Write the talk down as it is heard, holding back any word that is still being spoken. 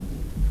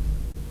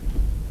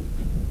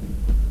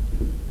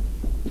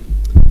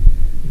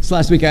This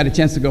last week I had a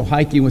chance to go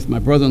hiking with my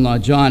brother-in-law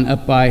John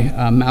up by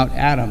Mount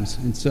Adams.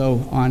 And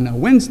so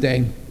on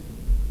Wednesday,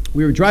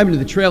 we were driving to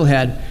the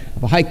trailhead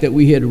of a hike that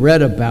we had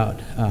read about,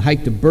 a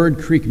hike to Bird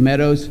Creek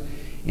Meadows.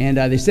 And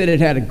they said it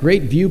had a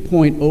great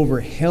viewpoint over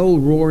Hell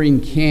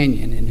Roaring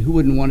Canyon. And who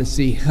wouldn't want to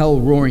see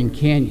Hell Roaring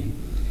Canyon?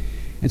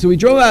 And so we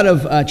drove out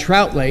of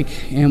Trout Lake,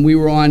 and we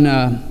were on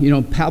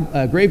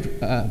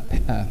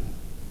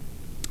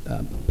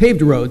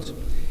paved roads.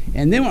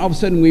 And then all of a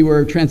sudden we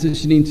were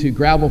transitioning to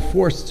gravel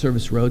Forest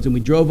Service roads, and we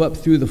drove up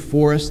through the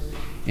forest,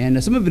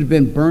 and some of it had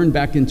been burned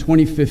back in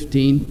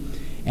 2015.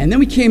 And then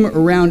we came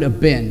around a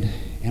bend,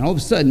 and all of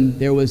a sudden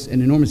there was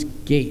an enormous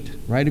gate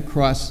right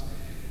across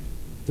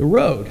the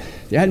road.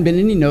 There hadn't been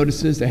any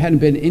notices, there hadn't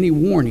been any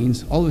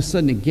warnings. All of a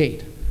sudden a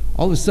gate.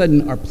 All of a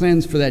sudden our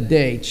plans for that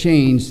day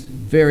changed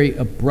very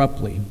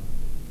abruptly.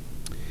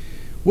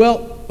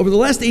 Well, over the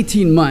last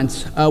 18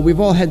 months, we've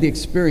all had the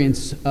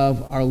experience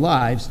of our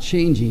lives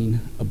changing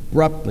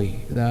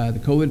abruptly. The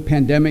COVID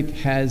pandemic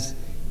has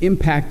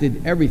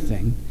impacted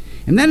everything,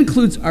 and that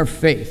includes our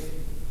faith.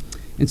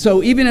 And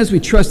so even as we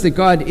trust that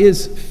God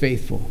is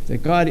faithful,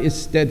 that God is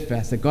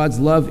steadfast, that God's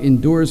love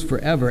endures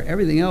forever,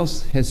 everything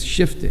else has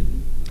shifted.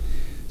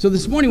 So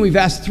this morning we've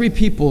asked 3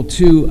 people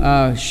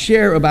to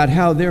share about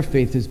how their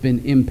faith has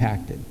been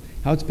impacted,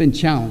 how it's been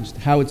challenged,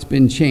 how it's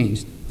been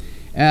changed.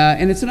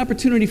 And it's an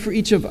opportunity for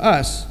each of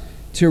us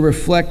to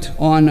reflect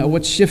on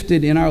what's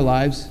shifted in our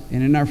lives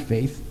and in our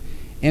faith,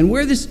 and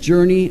where this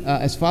journey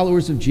as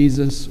followers of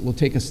Jesus will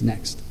take us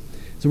next.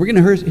 So we're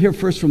going to hear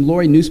first from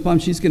Lori Nussbaum.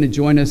 She's going to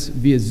join us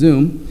via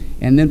Zoom,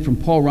 and then from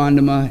Paul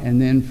Rondema, and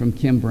then from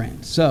Kim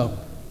Brandt. So,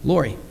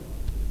 Lori.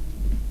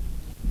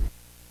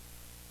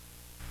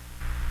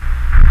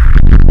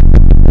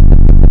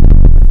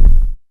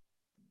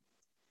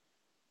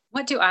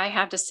 What do I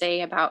have to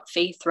say about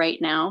faith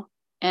right now?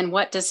 And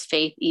what does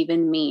faith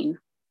even mean?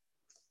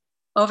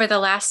 Over the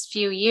last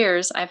few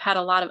years, I've had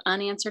a lot of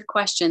unanswered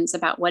questions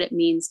about what it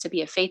means to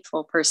be a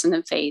faithful person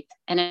of faith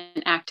and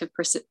an active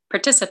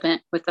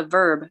participant with the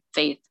verb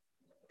faith.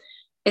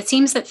 It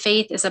seems that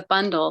faith is a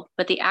bundle,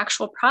 but the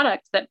actual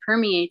product that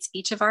permeates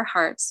each of our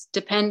hearts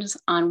depends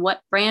on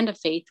what brand of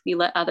faith we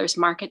let others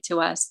market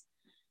to us.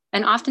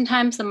 And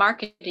oftentimes the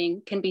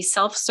marketing can be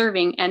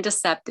self-serving and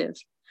deceptive.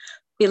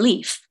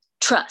 Belief,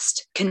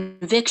 trust,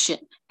 conviction,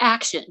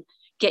 action.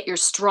 Get your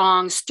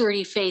strong,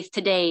 sturdy faith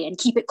today and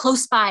keep it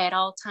close by at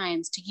all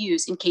times to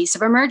use in case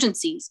of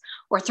emergencies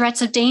or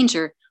threats of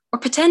danger or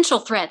potential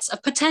threats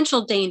of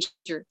potential danger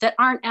that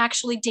aren't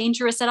actually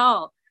dangerous at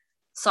all.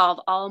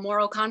 Solve all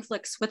moral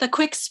conflicts with a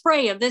quick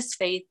spray of this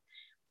faith.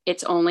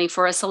 It's only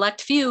for a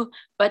select few,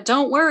 but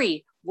don't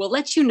worry. We'll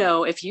let you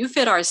know if you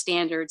fit our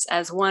standards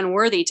as one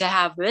worthy to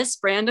have this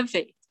brand of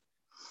faith.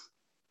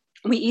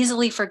 We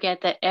easily forget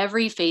that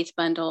every faith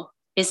bundle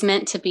is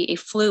meant to be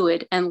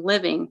fluid and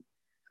living,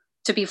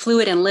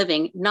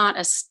 not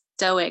a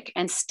stoic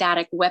and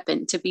static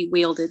weapon to be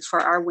wielded for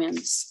our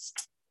whims.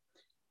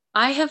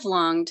 I have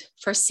longed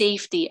for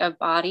safety of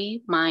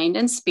body, mind,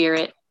 and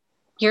spirit,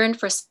 yearned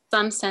for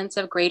some sense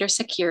of greater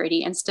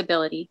security and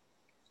stability.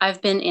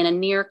 I've been in a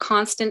near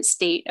constant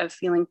state of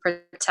feeling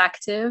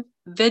protective,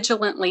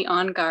 vigilantly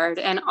on guard,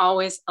 and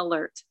always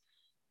alert.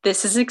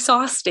 This is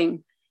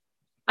exhausting.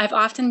 I've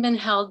often been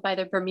held by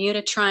the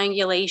Bermuda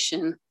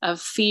triangulation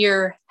of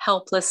fear,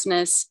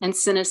 helplessness, and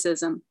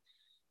cynicism.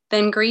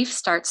 Then grief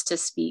starts to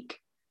speak,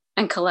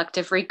 and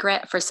collective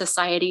regret for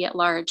society at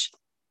large.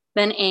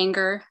 Then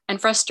anger and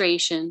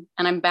frustration,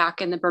 and I'm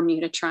back in the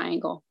Bermuda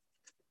Triangle.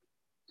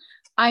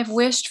 I've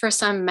wished for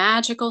some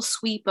magical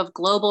sweep of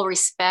global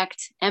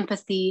respect,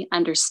 empathy,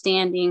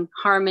 understanding,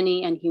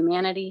 harmony, and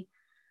humanity,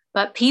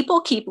 but people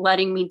keep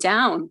letting me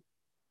down,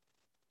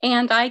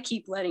 and I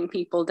keep letting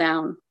people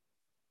down.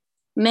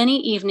 Many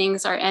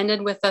evenings are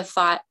ended with the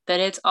thought that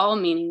it's all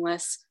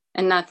meaningless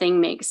and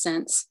nothing makes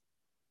sense.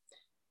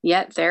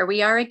 Yet there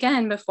we are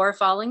again before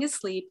falling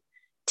asleep,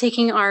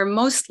 taking our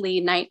mostly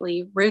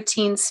nightly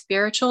routine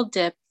spiritual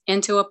dip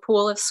into a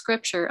pool of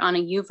scripture on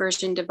a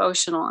YouVersion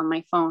devotional on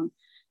my phone,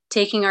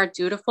 taking our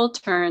dutiful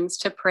turns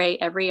to pray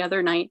every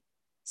other night,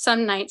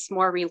 some nights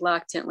more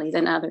reluctantly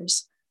than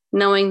others,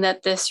 knowing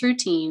that this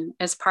routine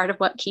is part of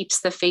what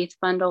keeps the faith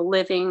bundle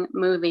living,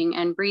 moving,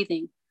 and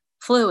breathing,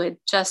 fluid,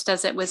 just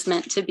as it was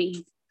meant to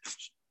be.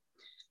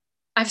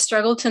 I've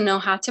struggled to know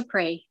how to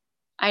pray.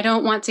 I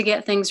don't want to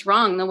get things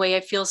wrong the way I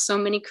feel so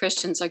many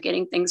Christians are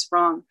getting things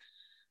wrong.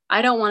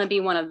 I don't want to be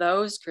one of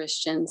those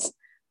Christians.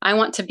 I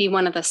want to be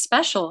one of the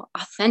special,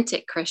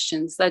 authentic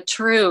Christians, the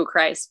true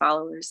Christ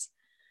followers,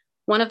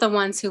 one of the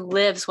ones who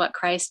lives what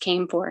Christ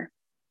came for.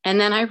 And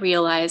then I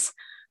realize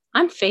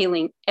I'm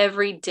failing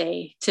every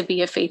day to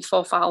be a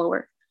faithful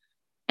follower.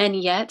 And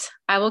yet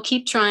I will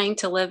keep trying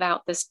to live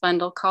out this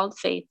bundle called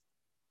faith.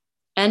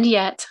 And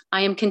yet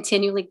I am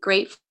continually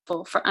grateful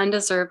for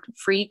undeserved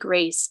free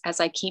grace as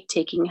I keep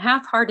taking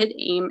half-hearted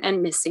aim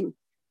and missing.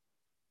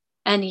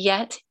 And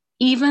yet,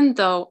 even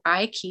though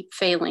I keep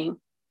failing,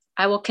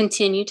 I will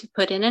continue to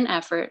put in an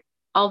effort,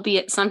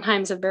 albeit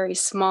sometimes a very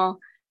small,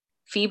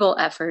 feeble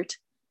effort,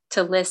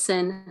 to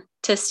listen,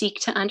 to seek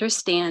to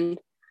understand,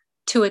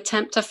 to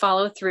attempt to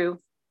follow through,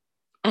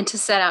 and to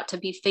set out to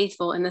be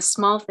faithful in the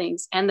small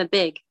things and the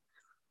big?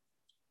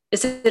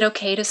 Is it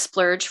okay to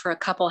splurge for a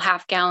couple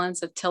half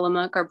gallons of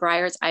Tillamook or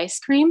Breyer's ice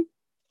cream?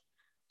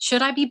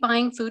 Should I be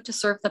buying food to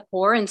serve the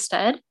poor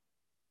instead?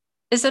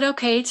 Is it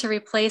okay to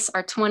replace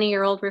our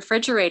 20-year-old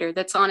refrigerator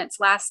that's on its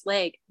last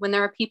leg when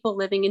there are people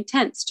living in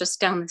tents just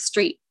down the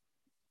street?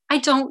 I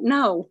don't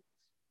know.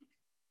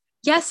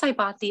 Yes, I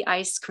bought the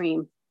ice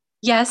cream.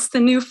 Yes, the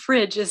new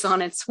fridge is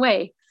on its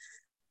way.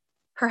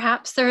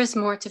 Perhaps there is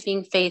more to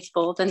being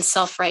faithful than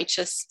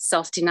self-righteous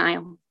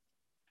self-denial.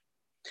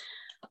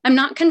 I'm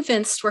not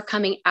convinced we're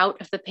coming out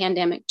of the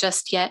pandemic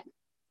just yet.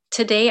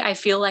 Today, I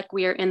feel like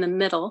we are in the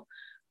middle,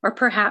 or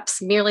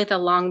perhaps merely the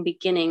long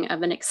beginning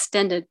of an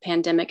extended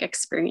pandemic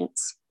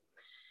experience.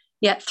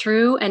 Yet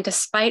through and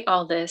despite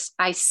all this,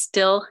 I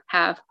still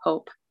have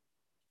hope.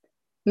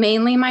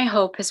 Mainly, my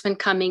hope has been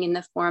coming in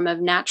the form of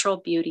natural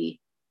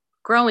beauty,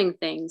 growing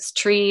things,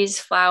 trees,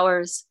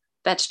 flowers,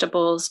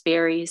 vegetables,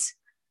 berries,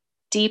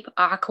 deep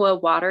aqua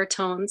water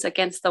tones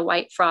against the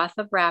white froth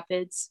of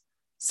rapids,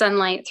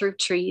 sunlight through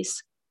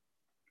trees.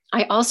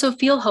 I also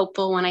feel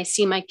hopeful when I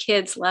see my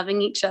kids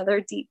loving each other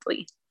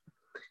deeply,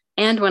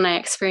 and when I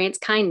experience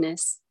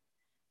kindness,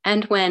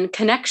 and when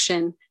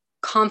connection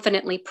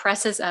confidently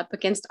presses up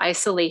against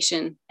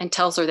isolation and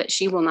tells her that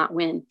she will not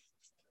win.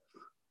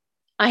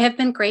 I have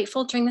been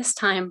grateful during this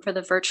time for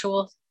the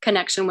virtual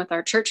connection with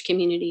our church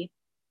community,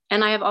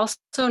 and I have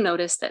also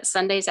noticed that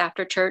Sundays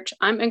after church,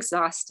 I'm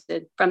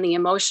exhausted from the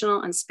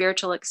emotional and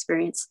spiritual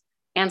experience,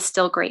 and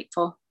still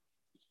grateful.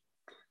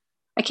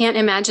 I can't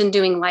imagine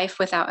doing life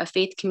without a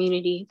faith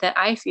community that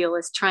I feel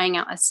is trying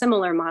out a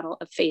similar model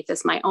of faith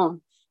as my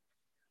own.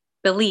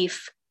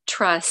 Belief,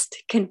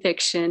 trust,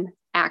 conviction,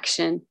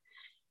 action.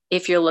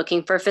 If you're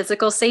looking for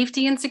physical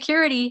safety and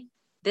security,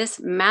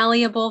 this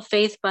malleable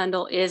faith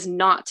bundle is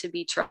not to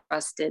be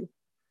trusted.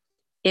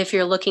 If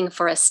you're looking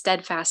for a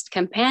steadfast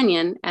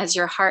companion as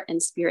your heart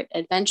and spirit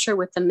adventure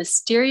with the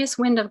mysterious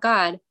wind of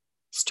God,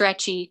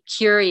 stretchy,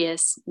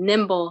 curious,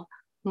 nimble,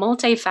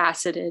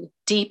 multifaceted,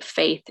 deep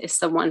faith is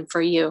the one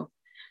for you.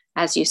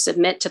 As you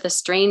submit to the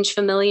strange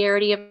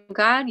familiarity of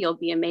God, you'll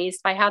be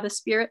amazed by how the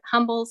Spirit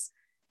humbles,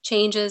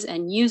 changes,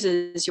 and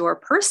uses your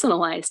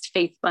personalized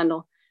faith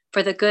bundle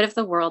for the good of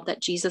the world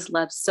that Jesus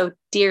loves so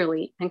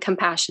dearly and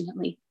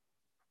compassionately.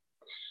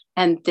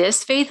 And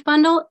this faith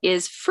bundle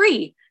is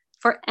free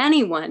for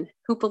anyone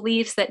who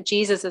believes that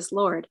Jesus is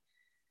Lord.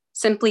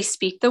 Simply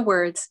speak the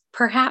words,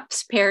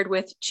 perhaps paired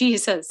with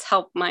Jesus,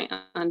 help my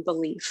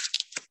unbelief.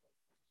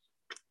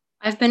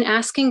 I've been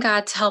asking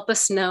God to help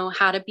us know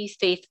how to be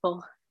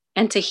faithful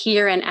and to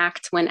hear and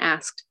act when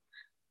asked.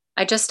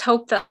 I just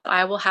hope that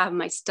I will have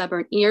my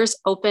stubborn ears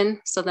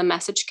open so the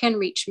message can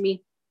reach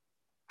me,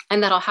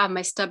 and that I'll have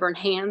my stubborn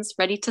hands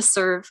ready to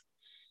serve,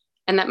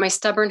 and that my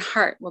stubborn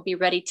heart will be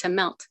ready to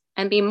melt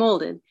and be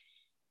molded,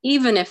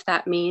 even if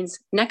that means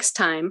next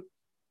time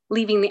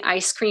leaving the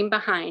ice cream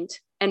behind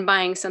and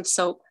buying some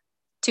soap,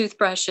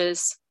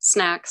 toothbrushes,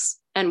 snacks,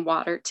 and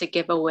water to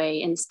give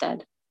away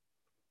instead.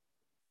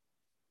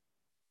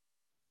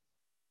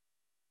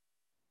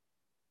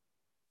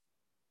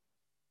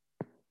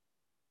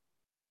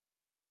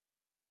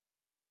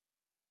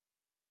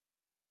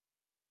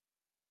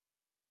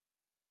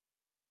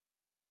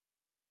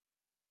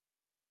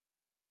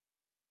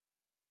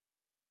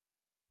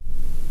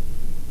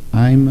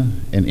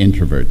 I'm an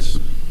introvert.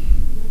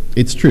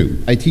 It's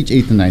true, I teach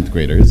 8th and 9th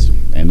graders,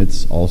 and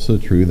it's also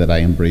true that I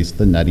embrace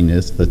the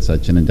nuttiness that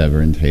such an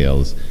endeavor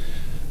entails.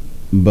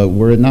 But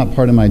were it not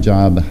part of my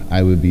job,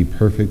 I would be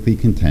perfectly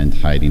content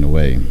hiding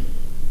away.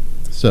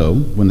 So,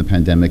 when the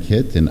pandemic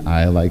hit, and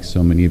I, like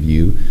so many of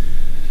you,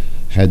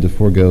 had to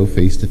forego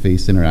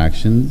face-to-face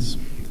interactions,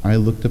 I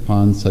looked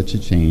upon such a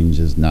change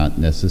as not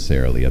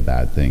necessarily a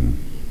bad thing.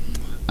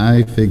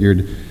 I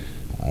figured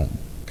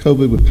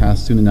COVID would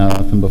pass soon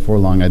enough, and before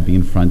long I'd be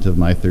in front of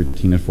my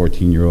 13 and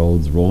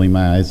 14-year-olds, rolling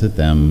my eyes at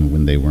them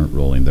when they weren't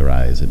rolling their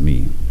eyes at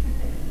me.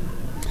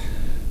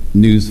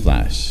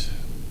 Newsflash,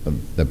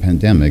 the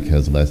pandemic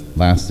has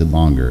lasted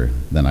longer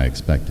than I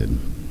expected.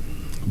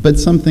 But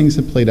some things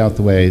have played out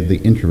the way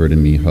the introvert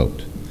in me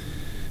hoped.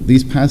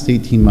 These past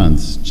 18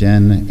 months,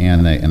 Jen,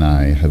 Anna, and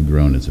I have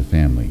grown as a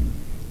family.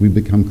 We've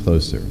become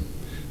closer.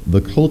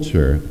 The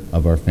culture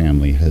of our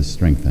family has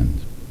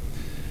strengthened.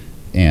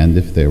 And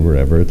if there were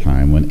ever a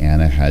time when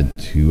Anna had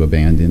to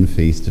abandon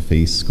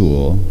face-to-face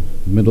school,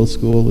 middle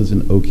school is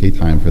an okay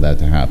time for that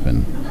to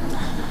happen.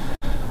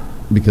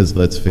 Because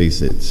let's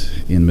face it,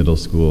 in middle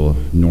school,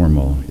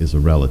 normal is a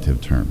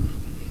relative term.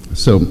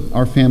 So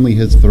our family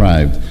has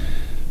thrived,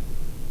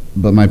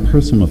 but my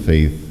personal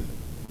faith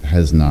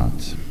has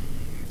not.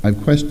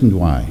 I've questioned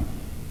why,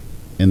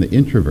 and the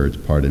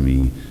introvert part of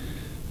me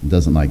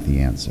doesn't like the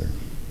answer.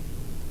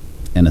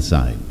 An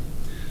aside,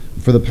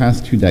 for the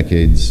past 2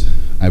 decades,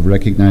 I've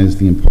recognized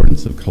the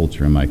importance of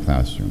culture in my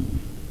classroom.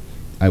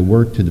 I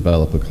work to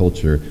develop a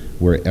culture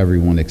where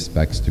everyone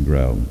expects to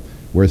grow,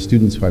 where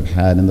students who I've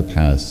had in the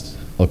past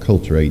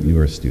acculturate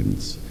newer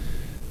students,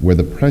 where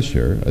the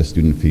pressure a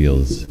student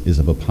feels is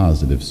of a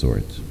positive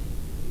sort.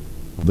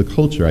 The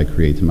culture I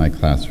create in my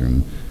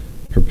classroom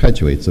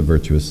perpetuates a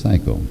virtuous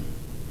cycle.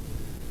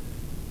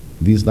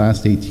 These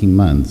last 18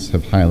 months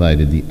have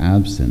highlighted the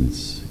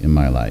absence in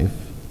my life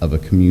of a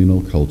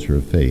communal culture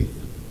of faith.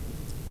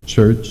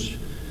 Church,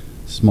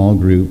 small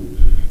group,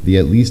 the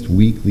at least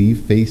weekly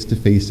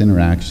face-to-face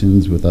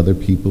interactions with other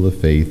people of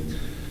faith,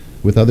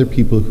 with other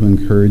people who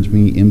encourage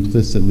me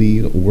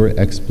implicitly or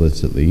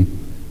explicitly,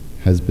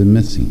 has been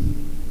missing.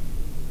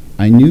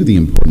 I knew the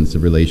importance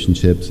of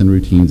relationships and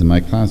routines in my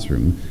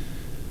classroom,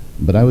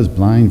 but I was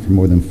blind for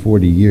more than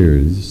 40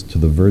 years to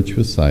the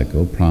virtuous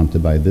cycle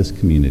prompted by this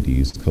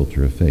community's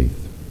culture of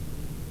faith.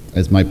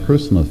 As my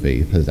personal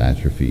faith has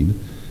atrophied,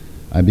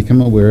 I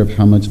become aware of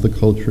how much the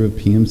culture of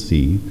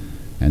PMC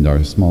and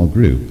our small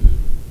group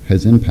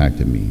has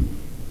impacted me,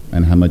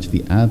 and how much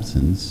the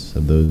absence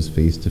of those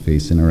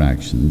face-to-face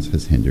interactions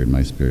has hindered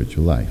my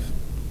spiritual life.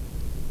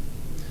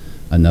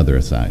 Another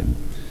aside,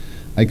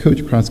 I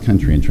coach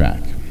cross-country and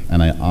track,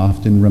 and I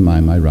often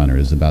remind my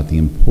runners about the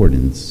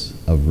importance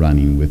of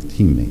running with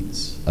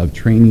teammates, of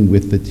training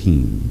with the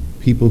team,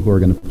 people who are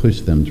going to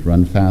push them to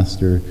run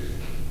faster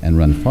and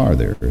run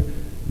farther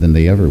than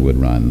they ever would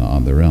run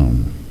on their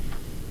own.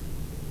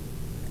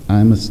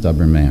 I'm a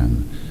stubborn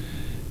man.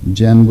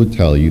 Jen would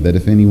tell you that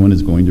if anyone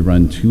is going to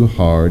run too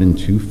hard and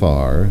too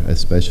far,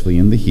 especially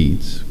in the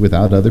heat,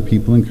 without other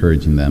people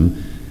encouraging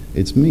them,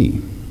 it's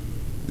me.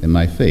 In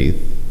my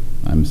faith,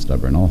 I'm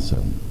stubborn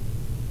also.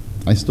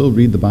 I still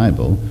read the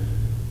Bible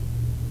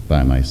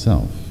by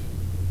myself.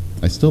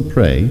 I still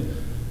pray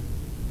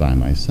by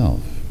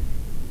myself.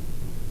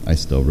 I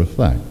still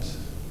reflect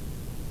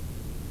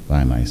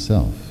by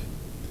myself.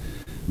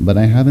 But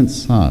I haven't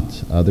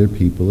sought other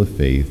people of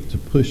faith to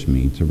push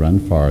me to run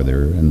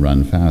farther and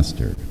run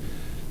faster.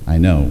 I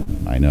know.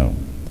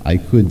 I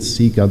could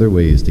seek other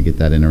ways to get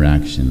that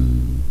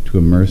interaction, to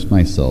immerse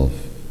myself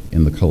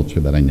in the culture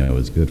that I know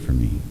is good for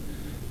me.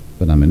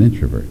 But I'm an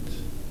introvert.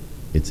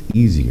 It's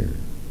easier,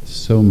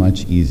 so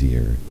much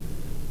easier,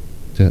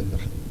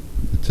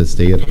 to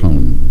stay at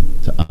home,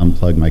 to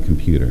unplug my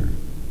computer,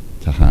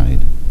 to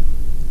hide.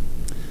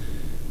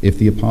 If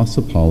the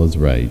Apostle Paul is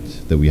right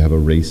that we have a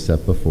race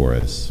set before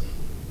us,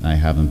 I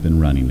haven't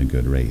been running a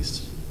good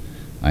race.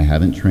 I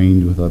haven't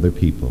trained with other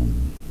people.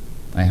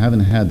 I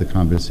haven't had the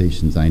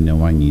conversations I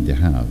know I need to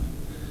have.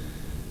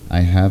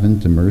 I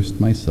haven't immersed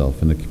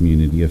myself in a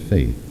community of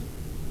faith.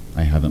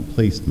 I haven't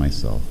placed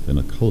myself in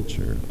a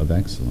culture of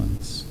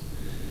excellence.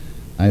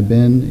 I've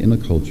been in a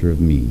culture of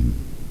me,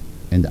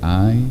 and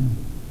I,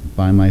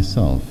 by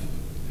myself,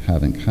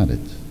 haven't cut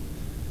it.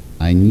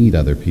 I need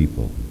other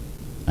people.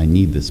 I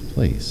need this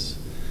place.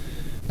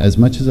 As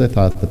much as I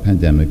thought the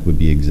pandemic would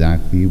be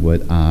exactly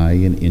what I,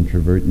 an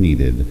introvert,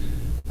 needed,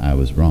 I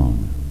was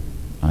wrong.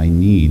 I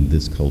need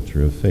this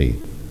culture of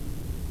faith.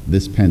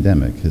 This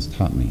pandemic has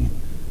taught me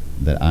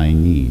that I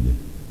need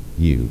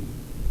you.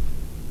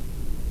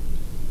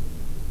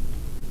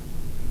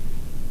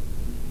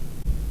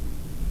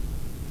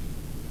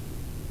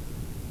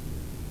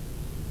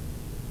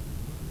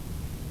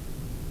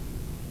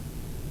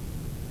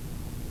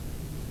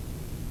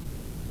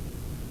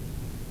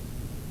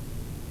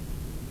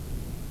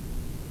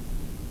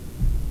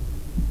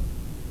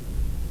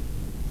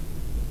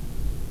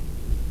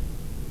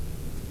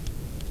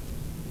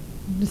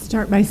 To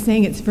start by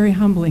saying it's very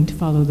humbling to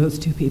follow those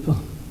two people.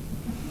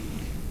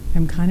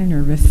 I'm kind of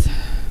nervous.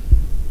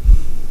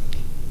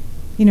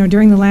 You know,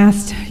 during the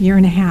last year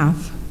and a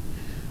half,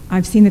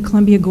 I've seen the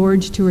Columbia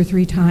Gorge 2 or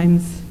 3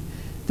 times,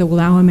 the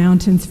Wallowa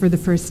Mountains for the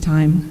first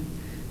time,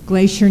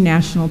 Glacier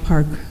National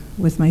Park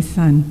with my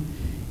son,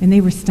 and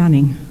they were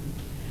stunning.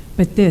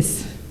 But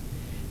this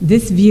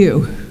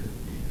view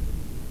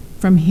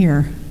from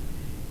here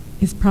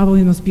is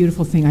probably the most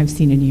beautiful thing I've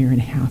seen in a year and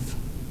a half.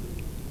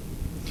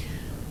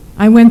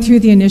 I went through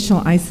the initial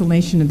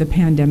isolation of the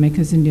pandemic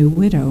as a new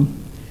widow,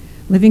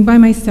 living by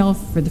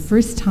myself for the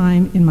first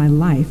time in my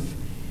life,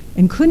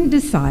 and couldn't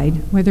decide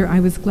whether I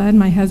was glad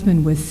my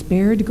husband was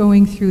spared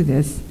going through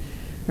this,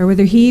 or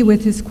whether he,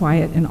 with his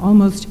quiet and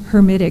almost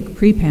hermetic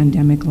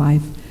pre-pandemic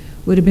life,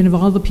 would have been of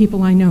all the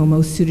people I know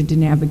most suited to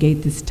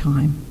navigate this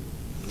time.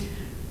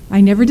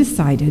 I never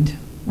decided.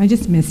 I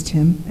just missed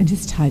him and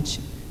his touch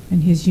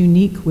and his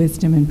unique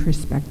wisdom and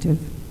perspective.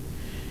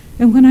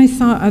 And when I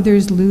saw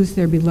others lose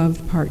their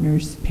beloved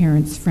partners,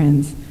 parents,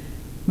 friends,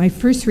 my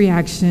first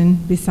reaction,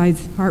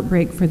 besides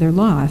heartbreak for their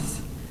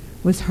loss,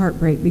 was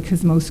heartbreak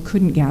because most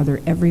couldn't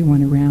gather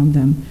everyone around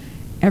them,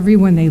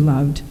 everyone they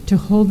loved, to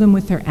hold them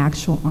with their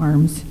actual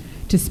arms,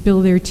 to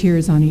spill their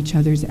tears on each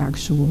other's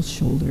actual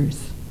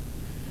shoulders.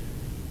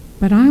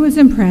 But I was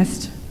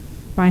impressed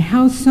by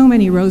how so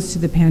many rose to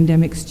the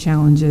pandemic's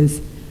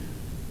challenges,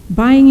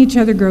 buying each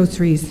other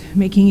groceries,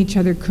 making each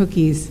other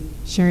cookies,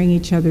 sharing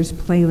each other's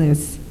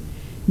playlists,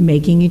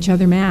 making each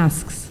other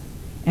masks,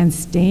 and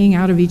staying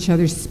out of each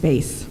other's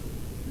space.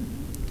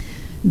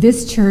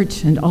 This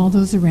church and all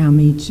those around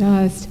me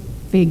just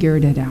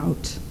figured it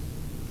out.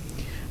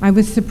 I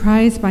was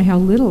surprised by how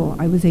little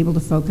I was able to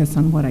focus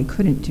on what I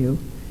couldn't do,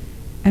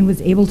 and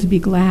was able to be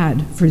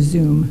glad for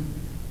Zoom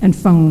and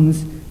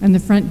phones And the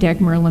front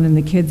deck Merlin and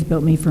the kids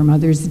built me for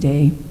Mother's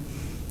Day,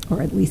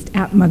 or at least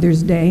at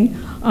Mother's Day,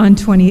 in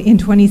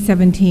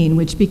 2017,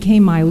 which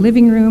became my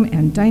living room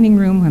and dining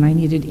room when I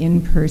needed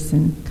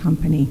in-person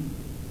company.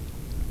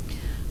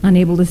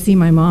 Unable to see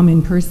my mom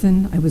in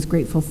person, I was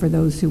grateful for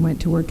those who went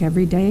to work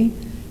every day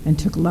and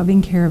took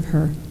loving care of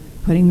her,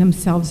 putting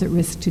themselves at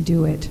risk to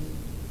do it.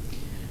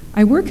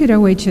 I work at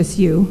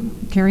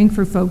OHSU, caring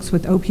for folks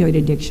with opioid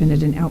addiction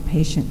at an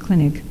outpatient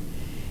clinic.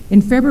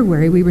 In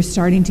February, we were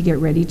starting to get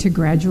ready to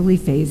gradually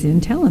phase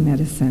in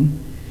telemedicine.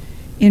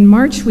 In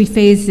March, we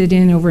phased it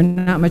in over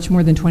not much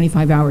more than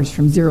 25 hours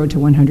from 0 to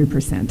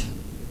 100%.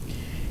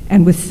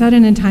 And with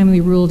sudden and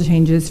timely rule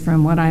changes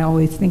from what I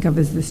always think of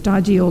as the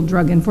stodgy old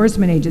drug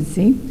enforcement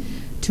agency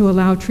to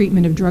allow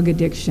treatment of drug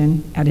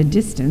addiction at a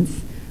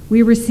distance,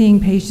 we were seeing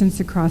patients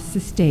across the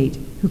state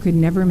who could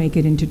never make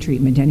it into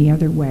treatment any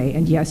other way.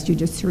 And yes, you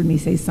just heard me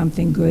say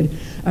something good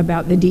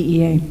about the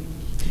DEA.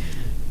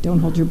 Don't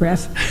hold your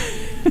breath.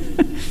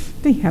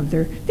 They have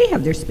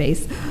their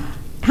space.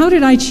 How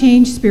did I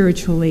change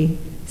spiritually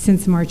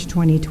since March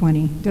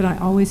 2020? Did I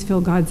always feel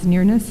God's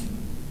nearness?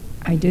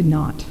 I did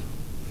not.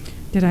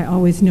 Did I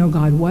always know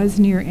God was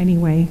near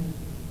anyway?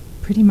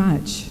 Pretty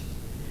much.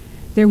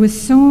 There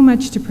was so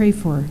much to pray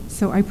for,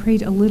 so I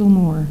prayed a little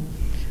more.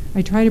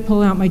 I try to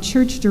pull out my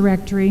church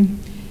directory,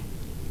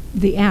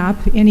 the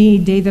app, any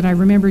day that I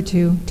remember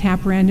to,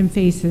 tap random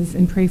faces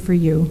and pray for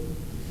you.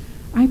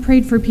 I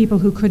prayed for people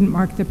who couldn't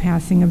mark the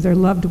passing of their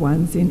loved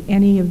ones in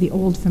any of the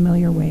old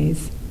familiar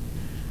ways.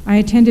 I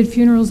attended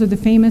funerals of the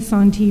famous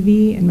on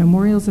TV and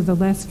memorials of the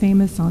less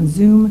famous on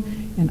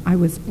Zoom, and I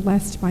was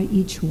blessed by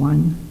each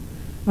one.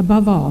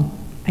 Above all,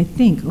 I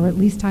think, or at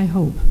least I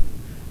hope,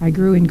 I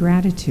grew in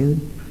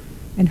gratitude,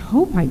 and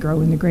hope I grow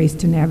in the grace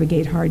to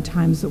navigate hard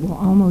times that will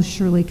almost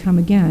surely come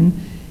again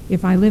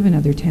if I live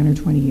another 10 or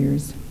 20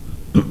 years.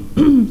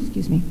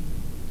 Excuse me.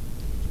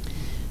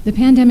 The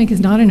pandemic is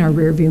not in our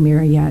rearview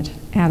mirror yet,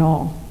 at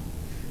all.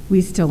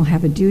 We still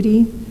have a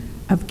duty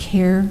of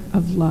care,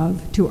 of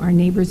love to our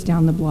neighbors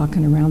down the block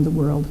and around the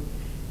world.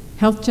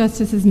 Health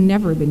justice has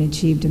never been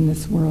achieved in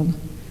this world,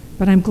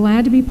 but I'm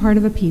glad to be part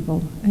of a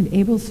people and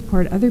able to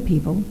support other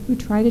people who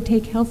try to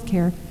take health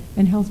care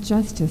and health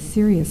justice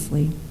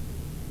seriously.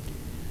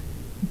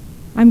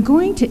 I'm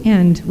going to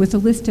end with a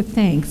list of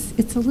thanks.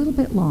 It's a little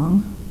bit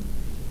long,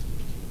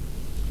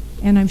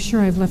 and I'm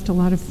sure I've left a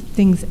lot of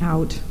things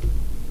out.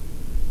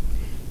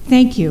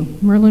 Thank you,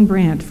 Merlin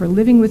Brandt, for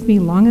living with me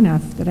long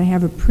enough that I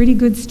have a pretty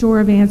good store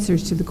of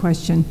answers to the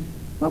question,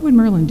 what would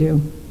Merlin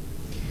do?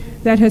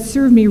 That has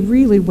served me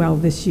really well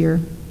this year.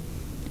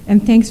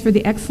 And thanks for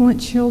the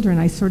excellent children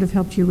I sort of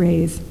helped you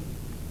raise.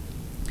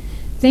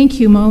 Thank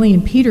you, Molly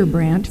and Peter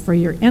Brandt, for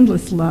your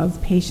endless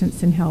love,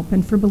 patience, and help,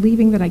 and for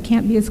believing that I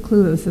can't be as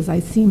clueless as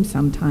I seem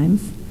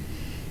sometimes,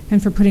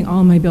 and for putting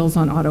all my bills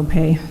on auto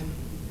pay.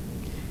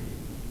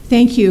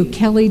 Thank you,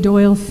 Kelly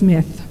Doyle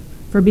Smith,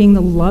 for being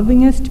the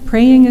lovingest,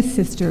 prayingest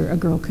sister a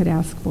girl could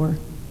ask for.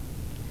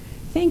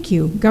 Thank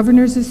you,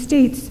 governors of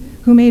states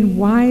who made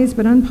wise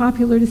but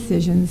unpopular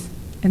decisions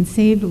and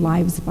saved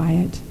lives by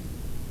it.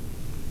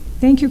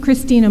 Thank you,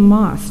 Christina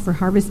Moss, for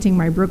harvesting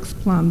my Brooks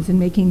plums and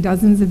making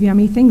dozens of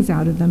yummy things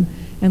out of them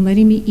and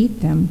letting me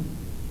eat them.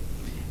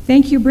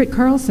 Thank you, Britt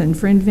Carlson,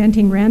 for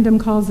inventing random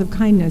calls of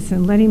kindness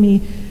and letting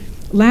me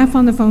laugh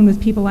on the phone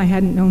with people I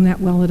hadn't known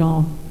that well at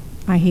all.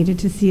 I hated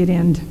to see it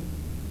end.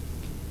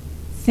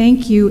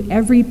 Thank you,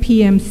 every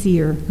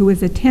PMCer who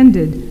has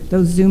attended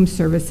those Zoom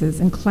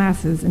services and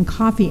classes and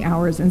coffee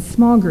hours and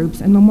small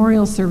groups and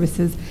memorial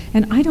services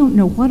and I don't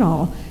know what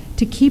all,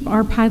 to keep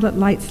our pilot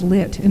lights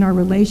lit and our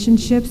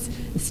relationships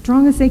as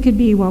strong as they could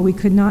be while we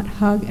could not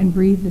hug and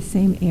breathe the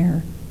same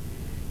air.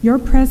 Your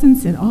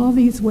presence in all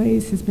these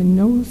ways has been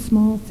no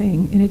small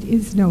thing, and it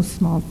is no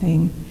small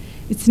thing.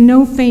 It's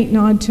no faint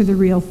nod to the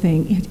real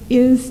thing. It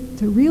is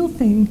the real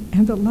thing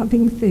and the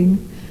loving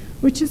thing,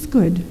 which is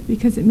good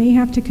because it may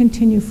have to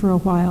continue for a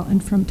while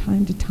and from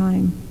time to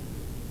time.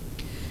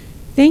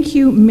 Thank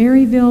you,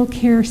 Maryville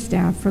care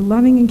staff, for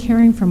loving and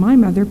caring for my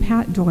mother,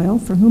 Pat Doyle,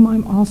 for whom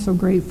I'm also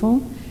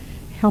grateful,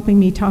 helping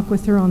me talk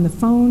with her on the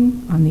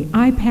phone, on the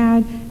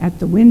iPad, at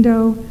the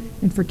window,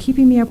 and for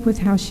keeping me up with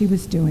how she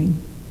was doing.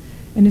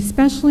 And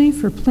especially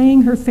for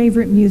playing her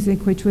favorite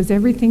music, which was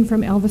everything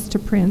from Elvis to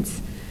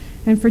Prince,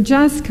 and for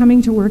just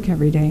coming to work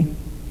every day.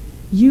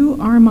 You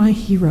are my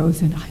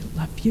heroes, and I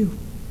love you.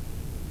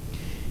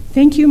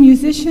 Thank you,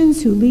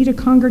 musicians who lead a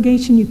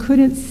congregation you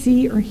couldn't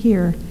see or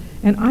hear,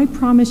 and I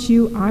promise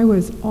you I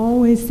was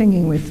always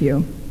singing with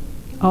you,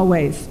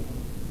 always.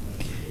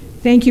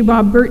 Thank you,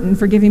 Bob Burton,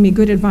 for giving me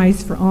good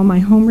advice for all my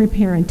home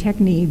repair and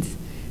tech needs,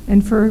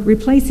 and for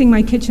replacing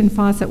my kitchen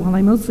faucet while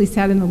I mostly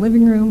sat in the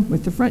living room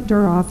with the front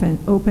door off and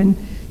open,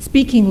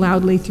 speaking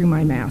loudly through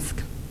my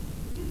mask.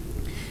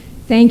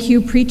 Thank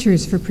you,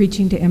 preachers, for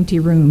preaching to empty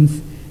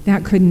rooms.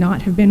 That could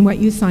not have been what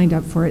you signed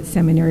up for at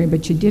seminary,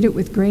 but you did it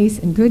with grace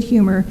and good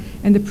humor,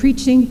 and the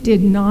preaching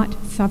did not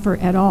suffer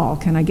at all.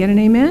 Can I get an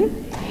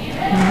amen?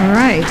 Amen. All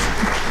right.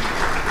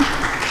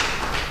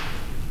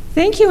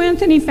 Thank you,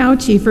 Anthony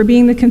Fauci, for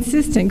being the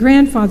consistent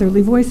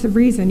grandfatherly voice of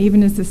reason,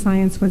 even as the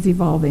science was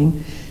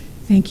evolving.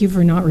 Thank you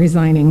for not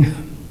resigning.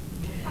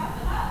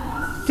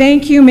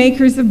 Thank you,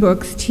 makers of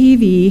books,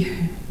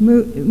 TV,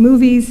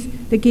 movies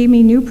that gave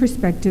me new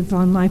perspectives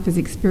on life as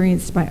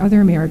experienced by other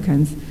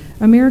Americans,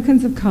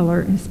 Americans of color,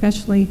 and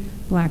especially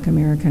Black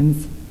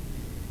Americans.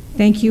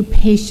 Thank you,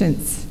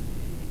 patients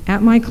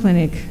at my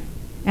clinic,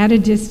 at a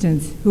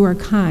distance, who are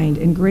kind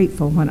and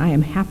grateful when I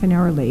am half an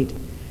hour late,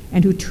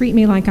 and who treat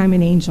me like I'm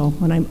an angel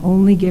when I'm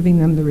only giving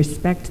them the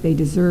respect they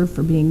deserve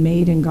for being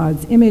made in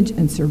God's image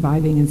and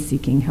surviving and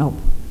seeking help.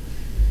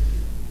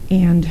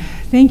 And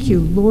thank you,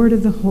 Lord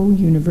of the whole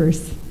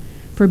universe,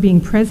 for being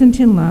present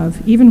in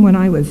love even when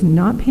I was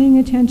not paying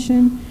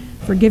attention,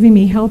 for giving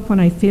me help when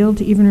I failed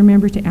to even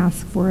remember to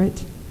ask for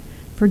it,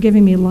 for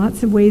giving me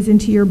lots of ways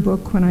into your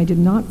book when I did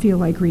not feel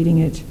like reading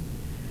it,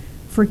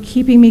 for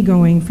keeping me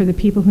going for the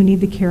people who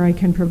need the care I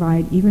can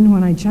provide even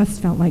when I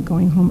just felt like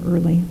going home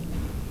early.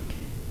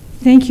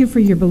 Thank you for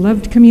your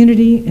beloved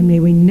community, and may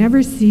we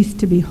never cease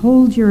to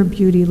behold your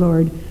beauty,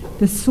 Lord,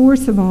 the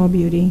source of all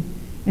beauty,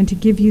 and to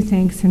give you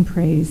thanks and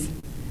praise.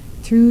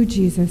 Through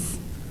Jesus,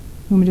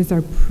 whom it is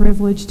our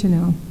privilege to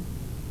know.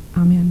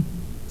 Amen.